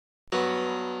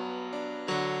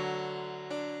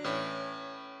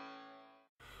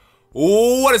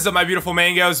What is up, my beautiful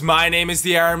mangoes? My name is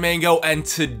the Iron Mango, and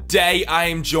today I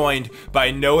am joined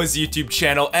by Noah's YouTube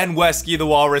channel and Wesky the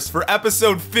Walrus for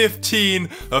episode 15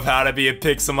 of How to Be a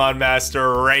Pixelmon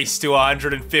Master Race to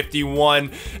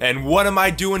 151. And what am I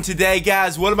doing today,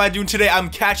 guys? What am I doing today? I'm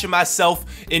catching myself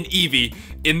in Eevee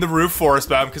in the roof forest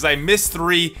biome because I missed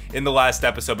 3 in the last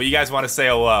episode. But you guys want to say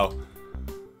hello?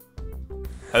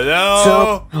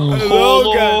 Hello?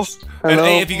 Hello, guys. Hello. And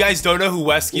hey, if you guys don't know who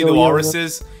Wesky the Walrus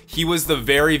is, he was the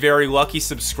very, very lucky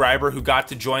subscriber who got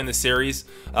to join the series.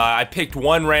 I picked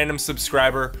one random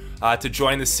subscriber to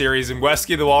join the series, and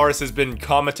Wesky the Walrus has been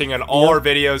commenting on all our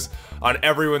videos on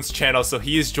everyone's channel, so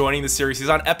he is joining the series. He's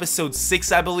on episode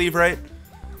 6, I believe, right?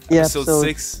 Yeah,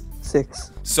 episode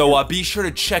 6. So be sure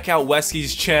to check out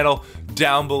Wesky's channel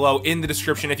down below in the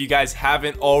description if you guys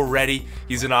haven't already.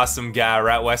 He's an awesome guy,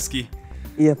 right, Wesky?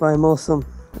 Yep, I'm awesome.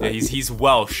 Yeah, he's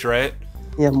Welsh, right?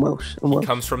 Yeah, I'm Welsh. He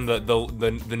comes from the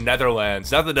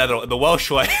Netherlands, not the Netherlands, the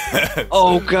Welsh land.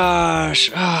 Oh gosh,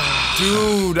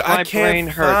 dude, I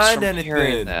can't find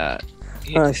anything. That.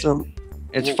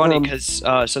 It's funny because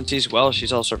since he's Welsh,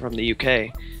 he's also from the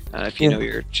UK. If you know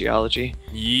your geology.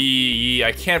 Yeah,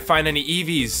 I can't find any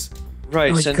Eevees.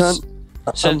 Right,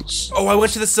 oh, I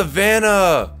went to the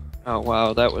Savannah. Oh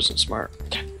wow, that wasn't smart.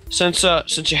 Since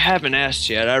you haven't asked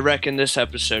yet, I reckon this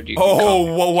episode you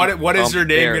can what is your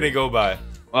name gonna go by?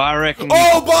 Well, I reckon.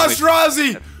 Oh, Boss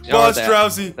Drowsy! Boss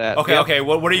Drowsy! Okay,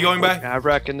 what are you going by? I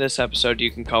reckon this episode you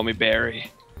can call me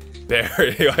Barry.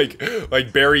 Barry,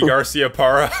 like Barry Garcia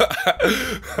Parra.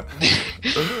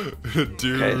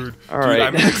 Dude. Okay. All right.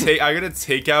 I'm gonna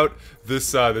take out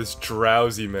this this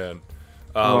Drowsy man.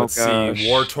 Let's see,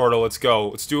 War Turtle. Let's go.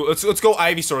 Let's go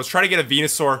Ivysaur. Let's try to get a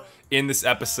Venusaur in this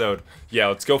episode. Yeah,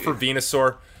 let's go for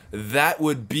Venusaur. That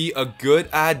would be a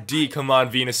good idea. Come on,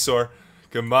 Venusaur.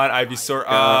 Come on, Ivysaur.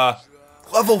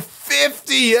 Level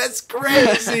 50. That's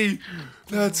crazy.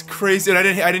 That's crazy. And I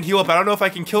didn't heal up. I don't know if I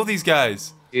can kill these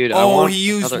guys. Dude, he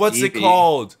used what's it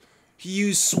called? He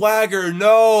used Swagger.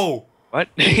 No. What?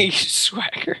 He used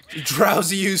Swagger.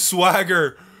 Drowsy used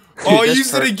Swagger. Dude, oh, he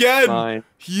used it again. Fine.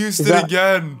 He used it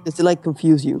again. Does it like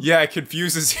confuse you? Yeah, it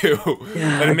confuses you.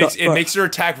 Yeah, and it makes your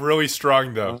attack really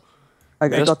strong though. I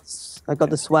got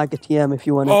the Swagger TM if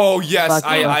you want to. Oh yes,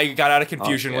 I got out of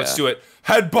confusion. Let's do it.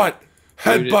 Headbutt.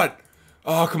 Headbutt.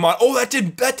 Oh come on. Oh,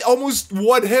 that almost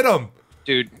one hit him.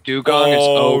 Dude, Dugong is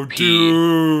OP.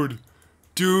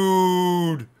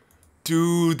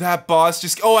 Dude, that boss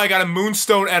just. Oh, I got a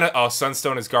Moonstone and a. Oh,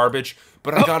 Sunstone is garbage.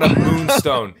 But I got a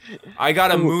Moonstone. I got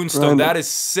a Moonstone. That is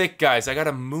sick, guys. I got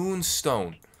a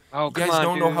Moonstone. Oh, you guys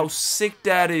don't know how sick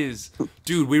that is.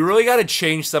 Dude, we really got to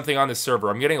change something on this server.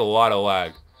 I'm getting a lot of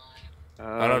lag.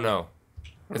 I don't know.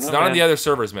 It's not on the other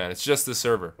servers, man. It's just the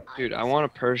server. Dude, I want a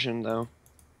Persian, though.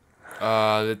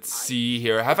 Let's see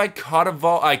here. Have I caught a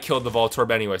Vol? I killed the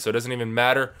Voltorb anyway, so it doesn't even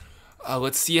matter.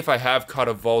 Let's see if I have caught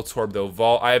a Voltorb,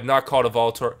 though. I have not caught a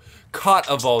Voltorb. Caught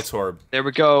a Voltorb. There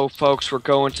we go, folks. We're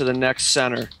going to the next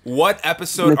center. What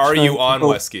episode are you on,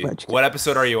 Wesky? What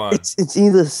episode are you on? It's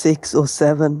either 6 or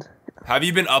 7. Have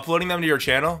you been uploading them to your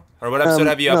channel? Or what episode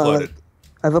have you uploaded?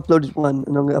 I've uploaded 1, and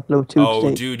I'm going to upload 2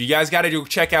 today. Dude, you guys got to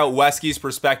check out Wesky's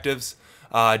perspectives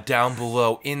down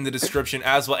below in the description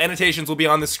as well. Annotations will be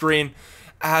on the screen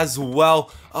as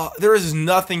well. There is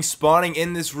nothing spawning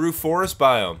in this roof forest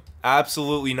biome.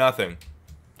 Absolutely nothing.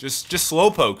 Just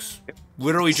slowpokes.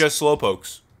 Literally just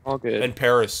slowpokes. All good. And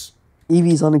Paris.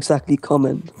 Eevees aren't exactly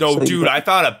common. No, so dude, I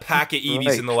found a pack of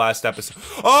Eevees in the last episode.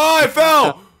 Oh, I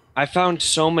fell! I found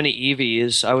so many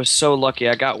Eevees. I was so lucky.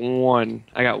 I got one.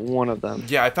 I got one of them.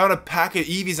 Yeah, I found a pack of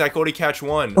Eevees. I could only catch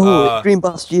one. Oh, Green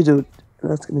Boss Geodude.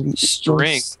 That's gonna be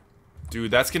string.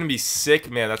 Dude, that's gonna be sick,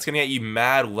 man. That's gonna get you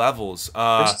mad levels.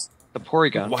 The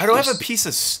Porygon. Why do I have a piece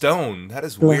of stone? That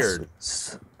is weird.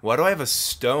 Why do I have a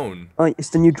stone? Oh, it's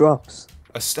the new drops.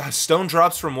 A stone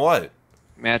drops from what?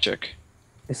 Magic.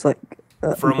 It's like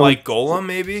from like Golem,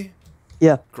 maybe?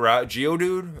 Yeah.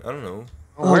 Geodude? I don't know.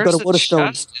 Oh, where's the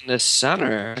chest in the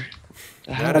center?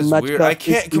 That is weird. I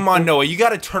can't. Come on, Noah. You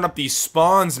gotta turn up these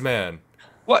spawns, man.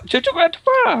 What? Dude,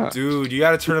 you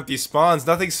gotta turn up these spawns.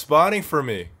 Nothing's spawning for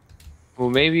me. Well,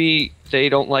 maybe they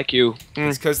don't like you.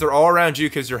 It's because they're all around you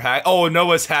because you're hack. Oh,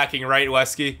 Noah's hacking, right,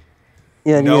 Wesky?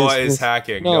 Yeah, Noah is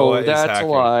hacking. No, that's a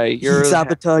lie. You're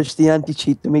sabotaged the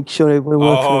anti-cheat to make sure it will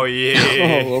work. Oh,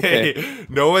 yeah. Oh, okay.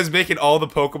 Noah's making all the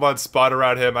Pokemon spot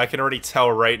around him. I can already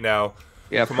tell right now.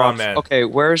 Yeah, come on, man. Okay,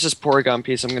 where is this Porygon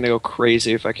piece? I'm gonna go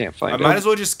crazy if I can't find it. I might as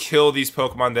well just kill these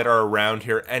Pokemon that are around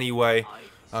here anyway.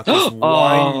 Why not?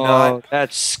 not?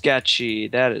 That's sketchy.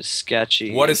 That is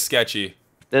sketchy. What is sketchy?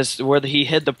 This where he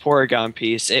hid the Porygon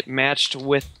piece. It matched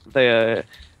with the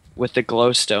with the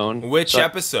glowstone. Which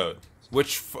episode?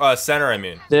 Which center? I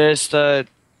mean. There's the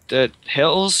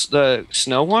hills, the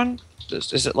snow one.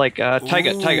 Is it like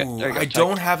Taiga? I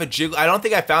don't have a Jiggly. I don't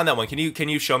think I found that one. Can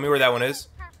you show me where that one is?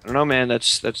 I don't know, man.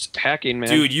 That's hacking, man.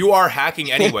 Dude, you are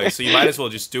hacking anyway, so you might as well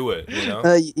just do it. You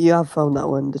know. You have found that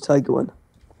one, the tiger one.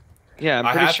 Yeah, I'm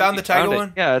I pretty have sure found the tiger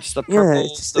one. Yeah, it's the purple. Yeah,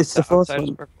 it's the fourth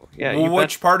one. Yeah, Well,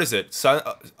 which part is it?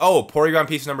 Porygon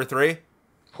piece number 3.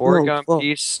 Porygon No,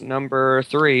 piece number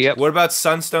 3. Yep. What about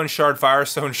Sunstone Shard,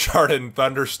 Firestone Shard, and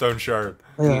Thunderstone Shard?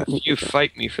 Yeah, You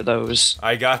fight me for those.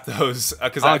 I got those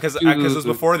because Oh, it was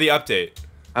before the update.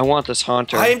 I want this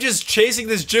Haunter. I am just chasing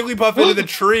this Jigglypuff into the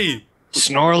tree.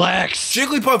 Snorlax.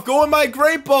 Jigglypuff, go in my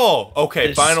Great Ball. Okay,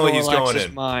 This finally he's Snorlax going is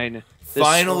in. Mine. This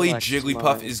Finally, Snorlax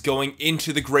Jigglypuff mine. is going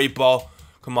into the Great Ball.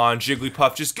 Come on,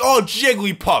 Jigglypuff, just go. Oh,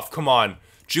 Jigglypuff, come on.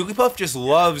 Jigglypuff just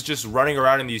loves just running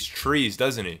around in these trees,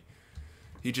 doesn't he?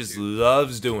 He just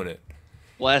loves doing it.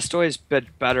 Blastoise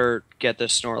better get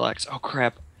this Snorlax. Oh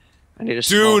crap! I need a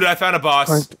Dude, I found a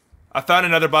boss. I found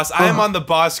another boss. I am on the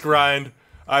boss grind.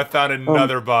 I found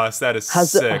another boss. That is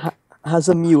sick. Has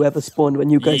a Mew ever spawned when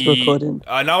you guys were recording?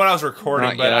 Not when I was recording,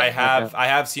 Not but yet, I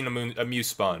have seen a Mew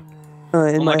spawn.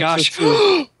 In my episode gosh.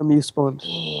 2, a Mew spawned.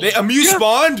 A Mew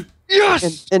spawned?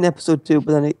 Yes. In episode 2,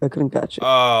 but then I couldn't catch it.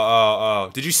 Oh.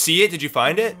 Did you see it? Did you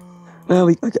find it? No,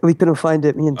 we couldn't find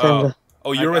it, me and Tender.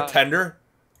 Oh, you're with Tender?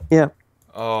 Yeah.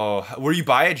 Oh, were you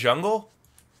by a jungle?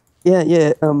 Yeah.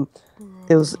 It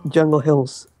was Jungle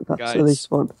Hills. That's where they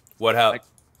spawned. What happened?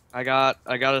 I got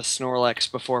a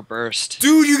Snorlax before burst.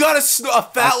 Dude, you got a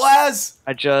Fat Laz?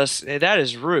 That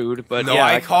is rude, but No, yeah,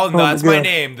 I called. That's my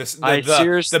name.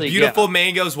 The beautiful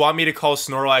mangoes want me to call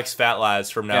Snorlax Fat Laz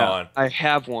from now on. I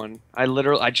have one.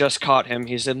 I just caught him.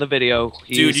 He's in the video.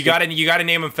 Dude, you gotta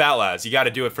name him Fat Laz. You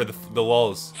gotta do it for the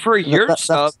lulz. For your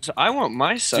subs. I want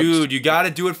my subs. Dude, you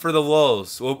gotta do it for the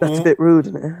lulz. That's a bit rude,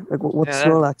 isn't it? Like, what's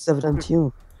Snorlax ever done to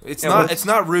you? It's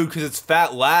not rude because it's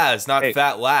Fat Laz, not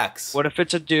Fat Lax. What if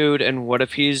it's a dude, and what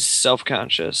if he's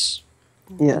self-conscious?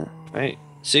 Yeah. Right.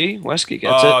 See, Wesky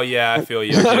gets it. Oh yeah, I feel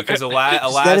you. Because a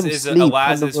Laz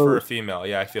is for a female.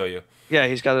 Yeah, I feel you. Yeah,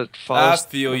 he's got to follow. I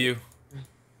feel you.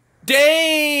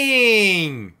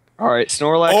 Dang! All right,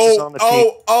 Snorlax is on the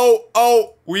team.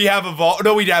 Oh! We have evolved.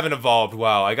 No, we haven't evolved.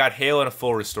 Wow, I got Hail and a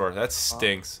full restore. That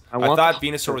stinks. I thought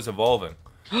Venusaur was evolving.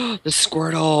 The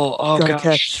Squirtle. Oh Gotta gosh.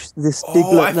 catch this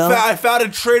Diglett now. I found a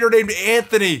trainer named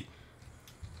Anthony.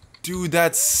 Dude,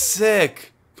 that's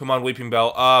sick. Come on, Weeping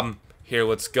Bell. Here,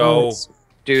 let's go.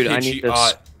 Dude, I need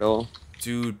this Squirtle.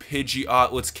 Dude,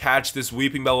 Pidgeot, let's catch this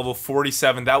Weeping Bell level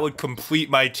 47. That would complete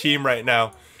my team right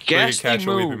now. Ghastly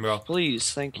move,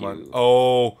 please, thank you.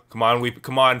 Oh, come on, Pidgeot.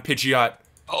 Come on,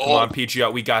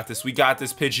 Pidgeot, we got this,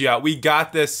 Pidgeot, we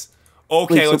got this.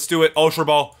 Okay, let's do it, Ultra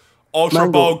Ball. Ultra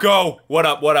Ball, go! What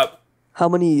up? How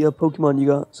many Pokemon you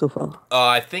got so far?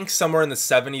 I think somewhere in the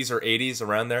 70s or 80s,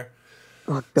 around there.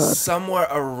 Oh, God. Somewhere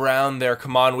around there.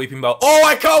 Come on, Weeping Bell. Oh,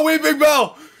 I caught Weeping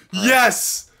Bell!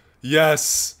 Yes!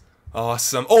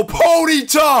 Awesome. Oh,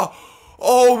 Ponyta!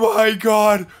 Oh my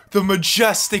god! The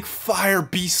majestic fire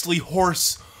beastly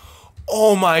horse.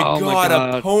 Oh my god,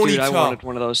 a Ponyta. Dude, I wanted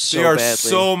one of those so badly. They are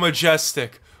so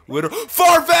majestic.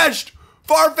 Farfetch'd!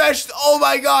 Oh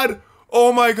my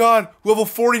god! Level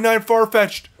 49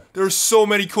 Farfetch'd. There's so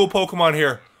many cool Pokemon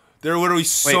here. There are literally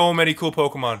so many cool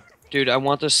Pokemon. Dude, I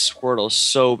want this Squirtle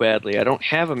so badly. I don't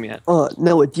have him yet. Oh,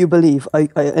 no, do you believe? I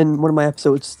in one of my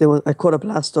episodes, I caught a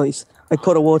Blastoise. I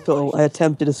caught a Wartortle. I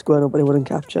attempted a Squirtle, but it wouldn't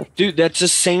capture. Dude, that's the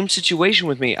same situation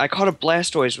with me. I caught a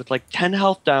Blastoise with like 10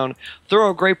 health down, throw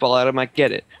a Great Ball at him, I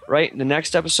get it. Right? In the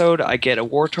next episode, I get a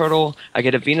Wartortle, I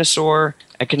get a Venusaur,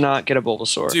 I cannot get a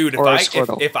Bulbasaur. Dude, or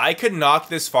if I could knock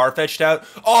this Farfetch'd out...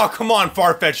 Oh, come on,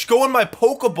 Farfetch'd. Go in my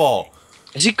Pokeball.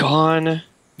 Is he gone?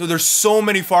 No, there's so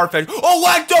many Farfetch'd. Oh,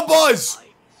 Electabuzz!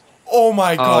 Oh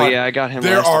my god. Oh yeah, I got him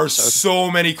There last are episode.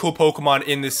 so many cool Pokemon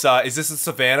in this, is this the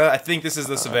Savannah? I think this is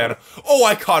the Savannah. Oh,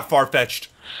 I caught Farfetch'd.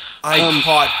 I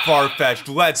caught Farfetch'd.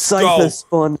 Let's go. Cypher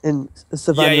spawn in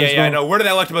Savannah as well. I know. Where did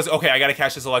that Electabuzz? Okay, I gotta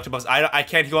catch this Electabuzz. I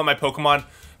can't heal out my Pokemon,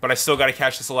 but I still gotta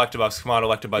catch this Electabuzz. Come on,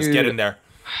 Electabuzz, Dude, get in there.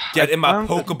 Get in my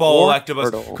Pokeball,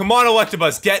 Electabuzz. Come on,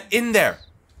 Electabuzz, get in there.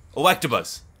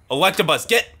 Electabuzz,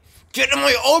 get in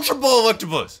my Ultra Ball,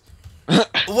 Electabuzz.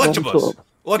 Electabuzz.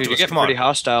 Dude, you're getting pretty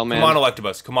hostile, man. Come on,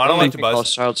 Electabuzz. Come on,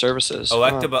 Electabuzz. Child services.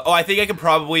 Electabuzz. Oh, I think I could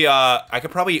probably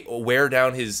wear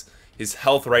down his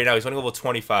health right now. He's only level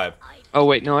 25. Oh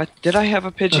wait, no. Did I have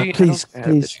a Pidgey? Please.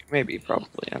 Maybe,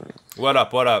 probably. I don't know.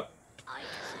 What up?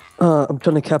 I'm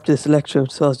trying to capture this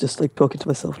Electrode, so I was just like talking to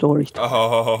myself. Don't worry.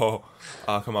 Oh,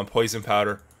 come on, Poison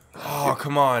Powder. Oh,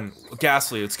 come on,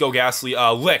 Ghastly. Let's go, Ghastly.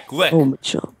 Lick. Oh, my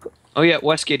chump. Oh yeah,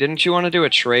 Wesky, didn't you want to do a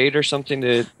trade or something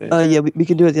to? Yeah, we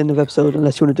can do it at the end of the episode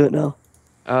unless you want to do it now.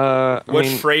 What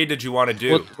trade did you want to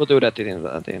do? We'll do it at the end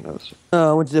of this.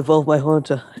 I wanted to evolve my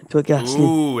Haunter into a Ghastly.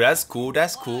 Ooh, that's cool.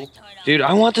 That's cool. Dude,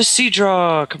 I want the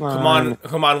Seadraw. Come on.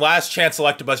 Come on. Last chance,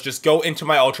 Electabuzz. Just go into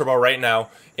my Ultra Ball right now,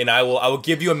 and I will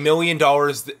give you $1 million.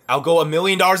 I'll go $1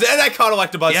 million, and I caught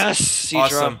Electabuzz. Yes, Seadraw.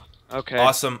 Awesome. Okay.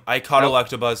 Awesome. I caught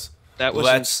Electabuzz. That was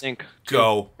in sync.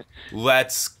 Go.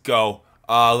 Let's go.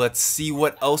 Let's see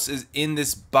what else is in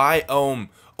this biome.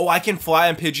 Oh, I can fly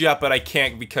on Pidgeot, but I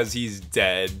can't because he's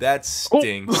dead. That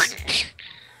stinks.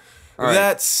 Right.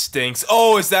 That stinks.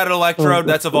 Oh, is that an Electrode?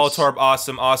 That's a Voltorb.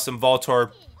 Awesome, awesome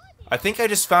Voltorb. I think I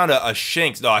just found a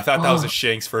Shinx. No, I thought that was a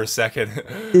Shinx for a second.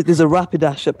 There's a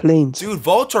Rapidash at Plains. Dude,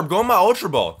 Voltorb, go in my Ultra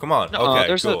Ball. Come on. Okay,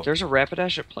 there's cool. there's a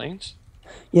Rapidash at Plains?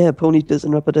 Yeah, Pony does,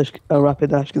 and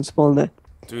Rapidash can spawn there.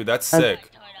 Dude, that's sick.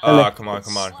 Come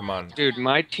on. Dude,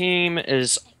 my team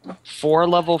is 4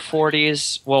 level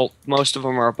 40s. Well, most of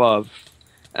them are above,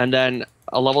 and then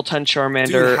a level 10 Charmander.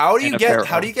 Dude, how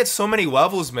do you get so many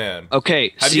levels, man?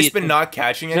 Okay, have you just been not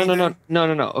catching anything?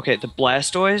 No. Okay, the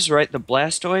Blastoise, right? The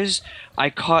Blastoise,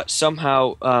 I caught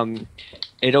somehow.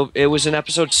 It was in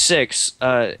episode 6.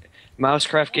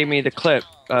 Mousecraft gave me the clip,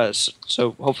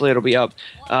 so hopefully it'll be up.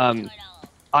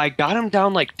 I got him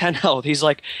down like 10 health. He's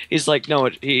like, no,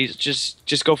 he's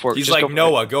just go for it. He's just like,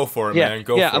 Noah, go for it, man.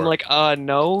 Go for it. Yeah, I'm like,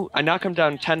 no. I knock him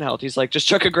down 10 health. He's like, just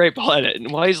chuck a great ball at it. And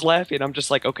while he's laughing, I'm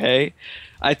just like, okay.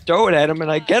 I throw it at him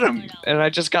and I get him. And I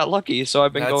just got lucky. So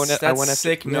I've been going. That's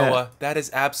sick, Noah. That is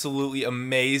absolutely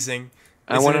amazing.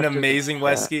 Isn't it amazing,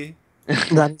 Wesky?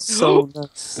 That's so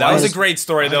nuts. That was a great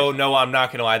story, though. Noah, I'm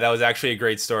not gonna lie. That was actually a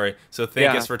great story. So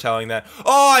thank us for telling that.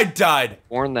 Oh, I died.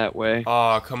 Born that way.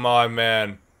 Oh, come on,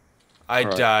 man. I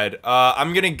died.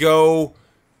 I'm gonna go.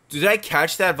 Did I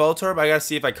catch that Voltorb? I gotta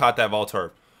see if I caught that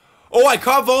Voltorb. Oh, I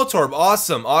caught Voltorb.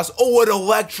 Awesome. Oh, an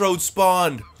Electrode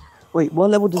spawned. Wait,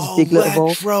 what level does Diglett evolve?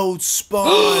 Electrode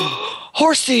spawned.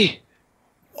 Horsey.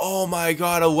 Oh my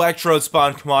God, Electrode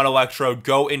spawned. Come on, Electrode,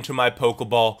 go into my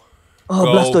Pokeball. Oh,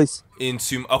 Blastoise.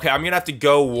 Okay, I'm gonna have to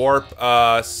go warp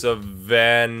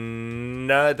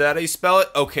Savannah. Is that how you spell it?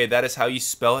 Okay, that is how you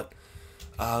spell it.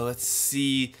 Let's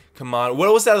see. Come on.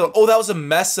 What was that? Oh, that was a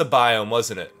Mesa biome,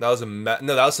 wasn't it? That was no,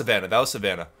 that was Savannah. That was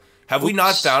Savannah. Have we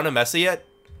not found a Mesa yet?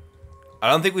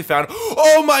 I don't think we found.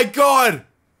 Oh my God!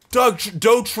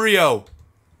 Do Trio.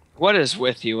 What is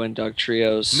with you and Doug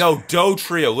Trios? No, Do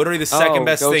Trio. Literally the second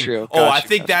best thing. Trio. Oh, I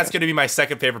think that's gonna be my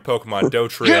second favorite Pokemon. Do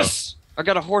Trio. Yes! I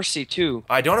got a Horsey too.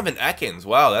 I don't have an Ekans.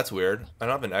 Wow, that's weird. I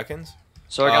don't have an Ekans.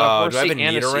 So I got a Horsey do I have a and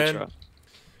Nidoran? a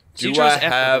Seadra. Do I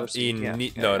have a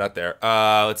no, not there.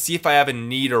 Let's see if I have a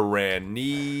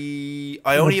Nidoran.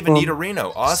 I only have a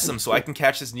Nidorino. Awesome. So I can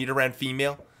catch this Nidoran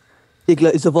female.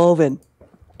 Diglett is evolving.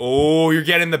 Oh, you're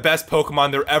getting the best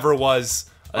Pokemon there ever was.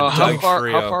 How far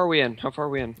are we in?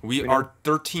 We are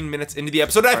 13 minutes into the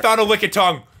episode. I found a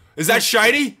Lickitung. Is that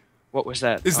shiny? What was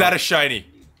that? Is that a shiny?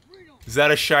 Is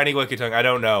that a shiny Lickitung? I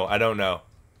don't know.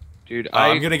 Dude,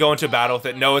 I'm gonna go into battle with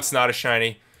it. No, it's not a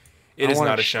shiny. It is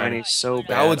not a shiny. So bad.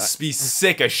 That would be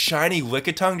sick. A shiny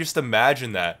Lickitung. Just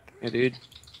imagine that. Yeah, dude.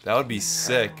 That would be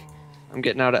sick. I'm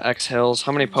getting out of X Hills.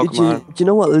 How many Pokemon? Do you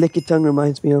know what Lickitung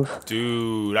reminds me of?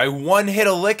 Dude, I one-hit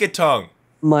a Lickitung.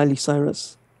 Miley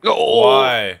Cyrus. Oh,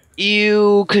 why?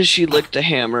 Ew, because she licked a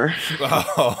hammer.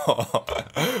 Oh,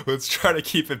 let's try to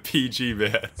keep it PG,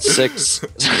 man. 6.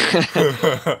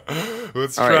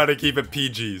 Let's try to keep it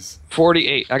PGs.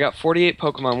 48. I got 48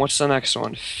 Pokemon. What's the next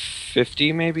one?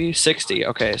 50 maybe? 60.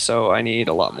 Okay, so I need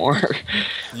a lot more.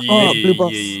 Yeah,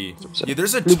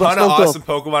 there's a ton of awesome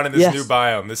Pokemon in this new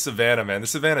biome. This Savannah, man.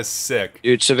 This Savannah's sick.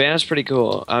 Dude, Savannah's pretty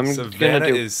cool. Savannah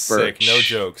is sick. No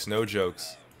jokes. No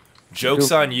jokes.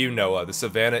 Jokes on you, Noah. The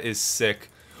Savannah is sick.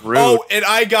 Rude. Oh, and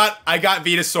I got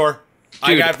Venusaur.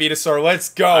 I got Venusaur. Let's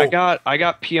go. I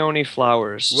got peony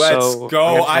flowers. Let's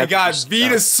go. I got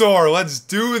Venusaur. Let's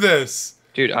do this.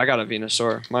 Dude, I got a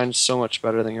Venusaur. Mine's so much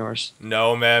better than yours.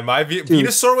 No, man. My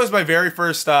Venusaur was my very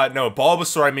first. No,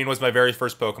 Bulbasaur. I mean, was my very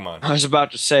first Pokemon. I was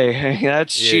about to say, hey,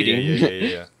 that's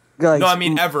cheating. Yeah. Guys, no, I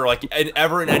mean ever. Like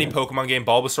ever in any Pokemon game,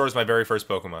 Bulbasaur is my very first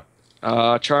Pokemon.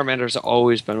 Charmander's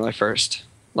always been my first.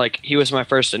 Like he was my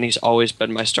first, and he's always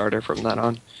been my starter from then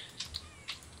on.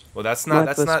 Well, that's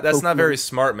not very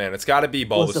smart, man. It's got to be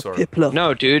Bulbasaur.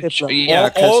 No, dude. Yeah,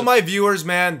 all my viewers,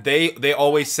 man, they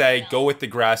always say go with the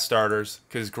grass starters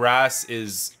because grass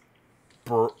is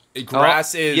fast.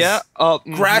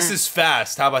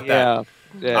 How about that?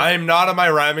 Yeah. I am not on my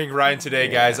rhyming grind today,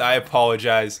 guys. I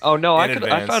apologize. Oh no,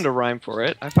 I found a rhyme for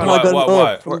it. I found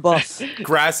what?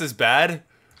 Grass is bad.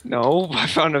 No, I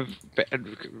found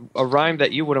a rhyme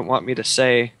that you wouldn't want me to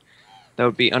say. That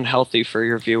would be unhealthy for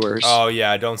your viewers. Oh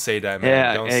yeah, don't say that, man.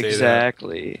 Yeah, Don't say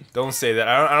exactly. that. Don't say that.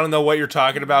 I don't know what you're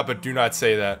talking about, but do not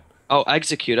say that. Oh,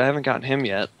 Execute. I haven't gotten him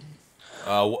yet.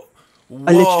 Whoa.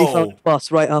 I literally found a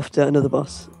boss right after another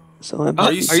boss. So I'm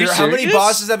Are you serious? How many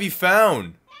bosses have you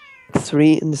found?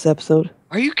 3 in this episode.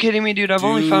 Are you kidding me, dude? I've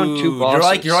only found 2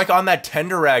 bosses. You're like on that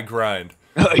tender rag grind.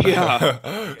 Yeah.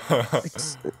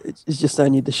 It's just I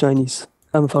need the shinies.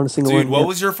 I haven't found a single one. Dude, what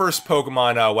was your first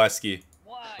Pokemon, Wesky?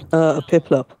 A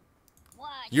Piplup.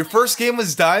 Your first game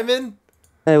was Diamond?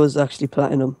 It was actually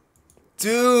Platinum.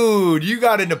 Dude, you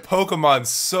got into Pokemon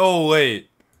so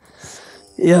late.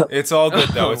 Yeah. It's all good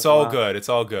though. It's all good. It's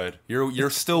all good.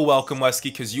 You're still welcome, Wesky,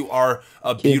 because you are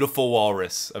a beautiful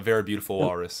walrus, a very beautiful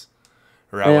walrus.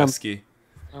 Right, Wesky?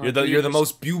 You're the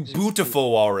most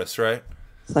beautiful walrus, right?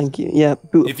 Thank you. Yeah,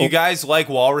 beautiful. If you guys like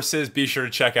walruses, be sure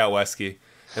to check out Wesky.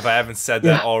 If I haven't said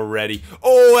that already.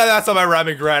 Oh, that's on my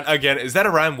rhyming grind again. Is that a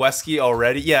rhyme, Wesky,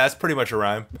 already? Yeah, that's pretty much a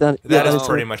rhyme. That is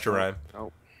pretty much a rime.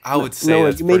 I would say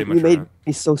that's pretty much a rhyme. You made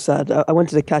me so sad. I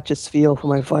wanted to catch a Spheal for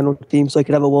my final team so I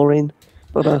could have a Walrein.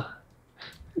 But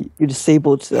you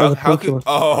disabled the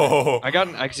Pokemon. I got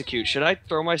an Execute. Should I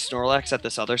throw my Snorlax at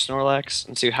this other Snorlax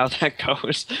and see how that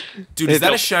goes? Dude, is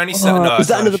that a shiny set? No, is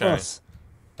that another boss?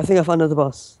 I think I found another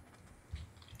boss.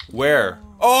 Where?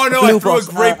 Oh no, I threw a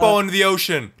Great Ball into the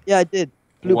ocean. Yeah, I did.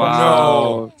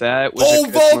 Wow, that was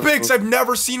Vulpix! I've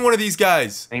never seen one of these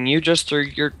guys. And you just threw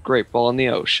your Great Ball in the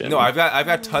ocean. No, I've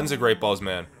got tons of Great Balls,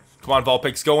 man. Come on,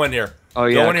 Vulpix, go in here. Oh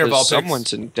yeah, go in here, Vulpix.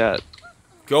 Someone's in debt.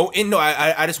 Go in. No,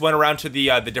 I just went around to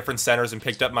the different centers and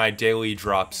picked up my daily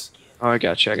drops. Oh, I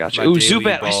got you. Ooh,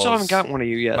 Zubat! I still haven't got one of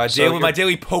you yet. My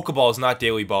daily Pokeballs, not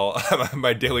daily ball.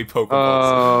 My daily Pokeballs.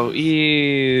 Oh,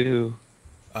 ew.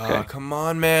 Okay. Come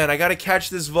on, man. I gotta catch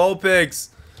this Vulpix.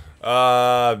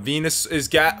 Venus is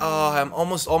I'm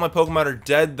almost all my Pokemon are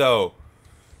dead though.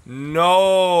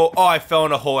 No. Oh, I fell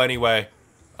in a hole anyway.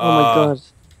 Oh my god.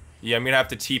 Yeah, I'm gonna have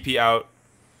to TP out.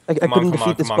 I couldn't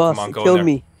defeat this boss. It killed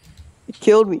me. It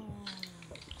killed me.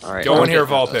 All right. Go in here,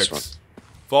 Vulpix.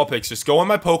 Vulpix, just go in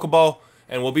my Pokeball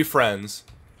and we'll be friends.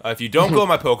 If you don't go in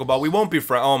my Pokeball, we won't be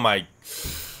friends. Oh my.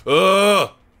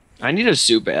 Ugh. I need a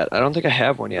Zubat. I don't think I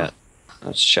have one yet.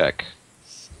 Let's check.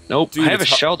 Nope. Dude, I have a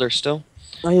Shelter still.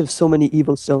 I have so many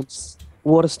evil stones.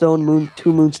 Water stone,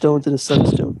 2 moonstones, and a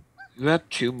sunstone. You have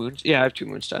 2 moons? Yeah, I have 2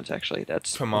 moonstones actually.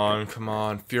 That's come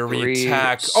on. Fury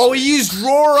attack. Oh, he used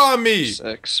Roar on me.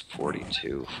 6,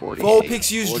 42, 48.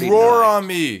 Vulpix used 49. Roar on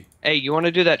me. Hey, you want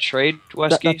to do that trade,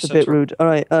 Wesky? That's a bit rude. All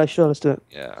right, sure, let's do it.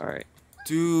 Yeah, all right.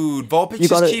 Dude, Vulpix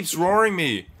just keeps roaring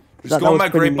me. Just go in my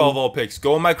Great Ball, Vulpix.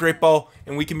 Go in my Great Ball,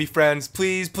 and we can be friends.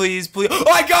 Please, please, please.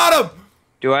 Oh, I got him!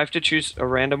 Do I have to choose a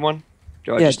random one?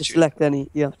 Just select any.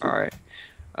 Yeah. All right.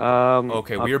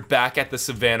 Okay, we are back at the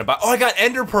Savannah. Oh, I got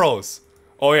Ender Pearls.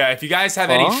 Oh yeah, if you guys have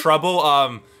any trouble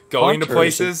going to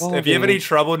places, if you have any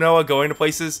trouble, Noah, going to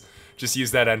places, just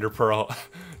use that Ender Pearl.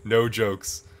 No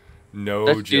jokes. No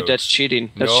jokes. Dude, that's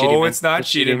cheating. That's no, cheating, it's not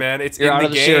cheating, man. It's You're in out the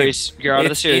of the game. series. You're out of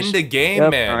the series. It's in the game,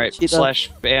 man. All right.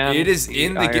 /ban. It is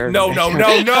in the game. No.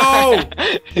 No.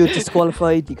 You're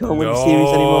disqualified. You can't win the series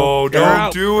anymore. No,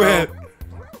 don't do it.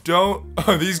 Don't.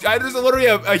 Oh, these guys. There's literally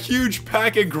a huge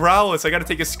pack of Growlithe. I got to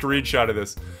take a screenshot of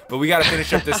this. But we got to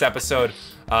finish up this episode.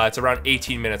 It's around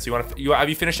 18 minutes. Have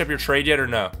you finished up your trade yet or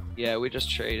no? Yeah, we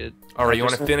just traded. All right, you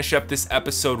want to finish up this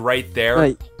episode right there?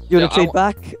 Right. You want to trade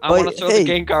back? I want to throw the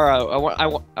Gengar out.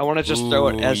 I want to just throw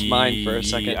it as mine for a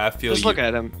second. I feel just look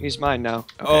at him. He's mine now.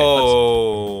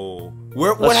 Okay,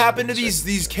 what happened to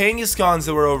these Kangaskhans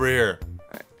that were over here? All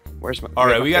right, where's my? All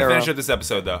right, we gotta finish up this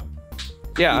episode though.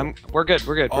 Yeah, we're good.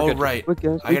 We're good. All right. I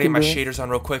gotta get my shaders on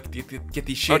real quick. Get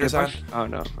these shaders on. Oh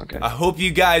no. Okay. I hope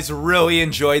you guys really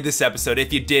enjoyed this episode.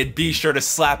 If you did, be sure to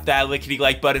slap that lickety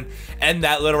like button and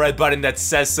that little red button that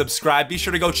says subscribe. Be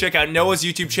sure to go check out Noah's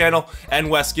YouTube channel and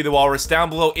Wesky the Walrus down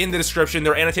below in the description.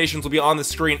 Their annotations will be on the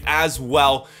screen as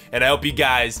well. And I hope you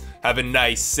guys have a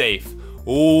nice, safe,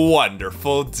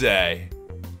 wonderful day.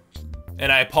 And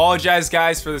I apologize,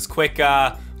 guys, for this quick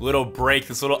little break,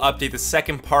 this little update, the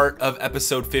second part of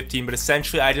episode 15, but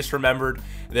essentially I just remembered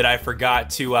that I forgot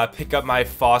to pick up my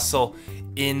fossil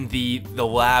in the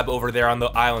lab over there on the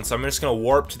island. So I'm just gonna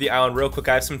warp to the island real quick.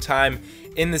 I have some time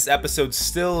in this episode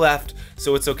still left,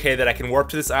 so it's okay that I can warp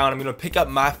to this island. I'm gonna pick up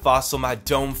my fossil, my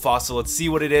dome fossil. Let's see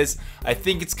what it is. I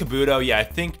think it's Kabuto. Yeah, I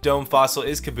think dome fossil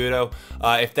is Kabuto.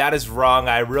 If that is wrong,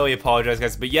 I really apologize,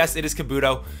 guys, but yes, it is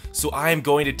Kabuto. So I am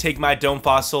going to take my dome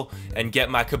fossil and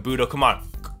get my Kabuto. Come on.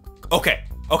 Okay,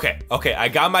 I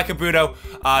got my Kabuto,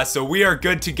 so we are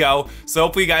good to go. So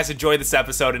hopefully you guys enjoyed this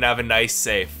episode and have a nice,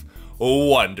 safe,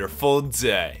 wonderful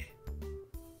day.